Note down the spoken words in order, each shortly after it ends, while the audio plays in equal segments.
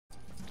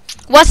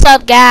What's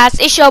up, guys?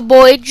 It's your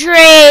boy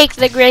Drake,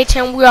 the Great,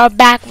 and we are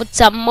back with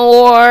some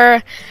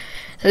more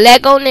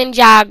Lego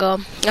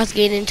Ninjago. Let's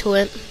get into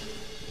it.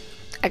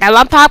 I got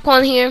my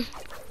popcorn here.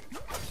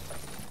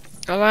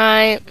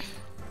 Alright.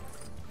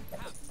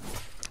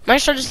 Make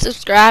sure to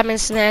subscribe and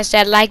smash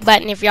that like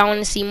button if y'all want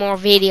to see more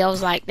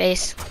videos like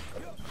this.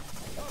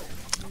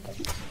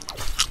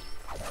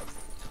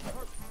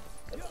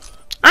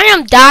 I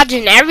am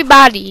dodging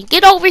everybody.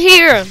 Get over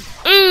here.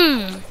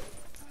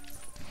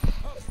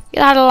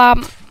 Get out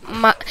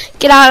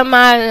of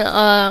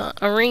my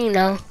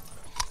arena.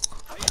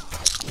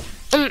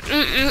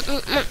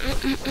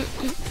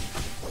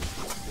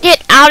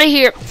 Get out of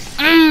here.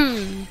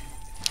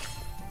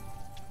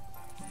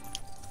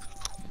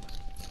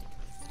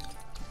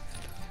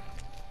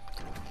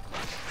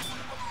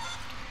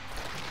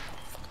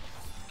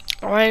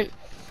 Alright.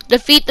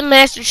 Defeat the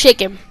Master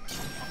Chicken.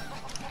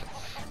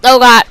 Oh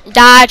god,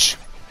 dodge.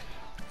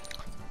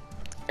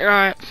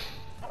 Alright.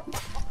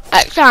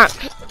 Excellent.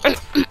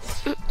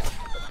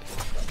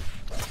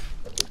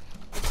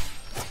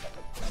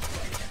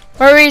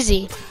 Where is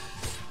he?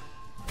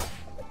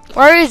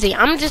 Where is he?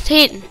 I'm just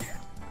hitting.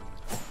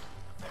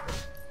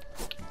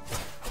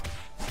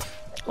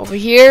 Over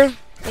here?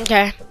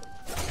 Okay.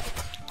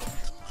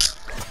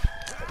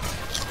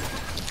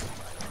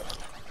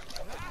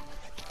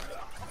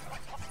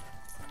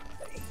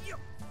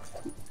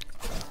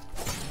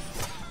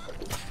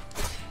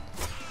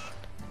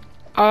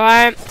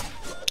 Alright.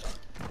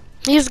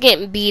 He's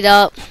getting beat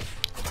up.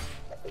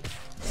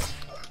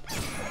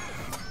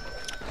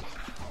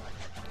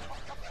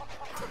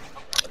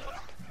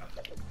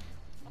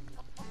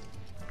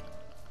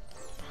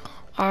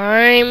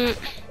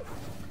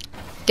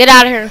 Get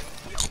out of here.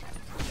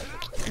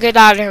 Get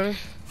out of here.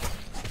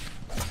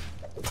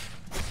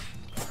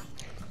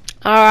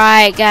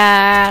 Alright,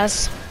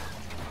 guys.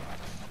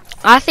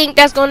 I think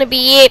that's going to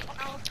be it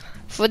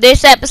for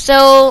this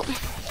episode.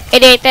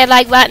 Hit that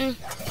like button.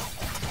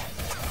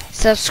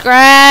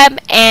 Subscribe.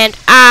 And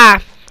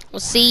I will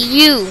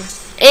see you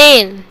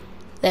in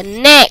the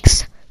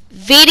next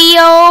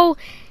video.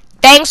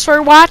 Thanks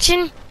for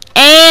watching.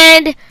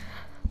 And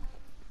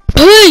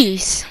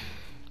peace.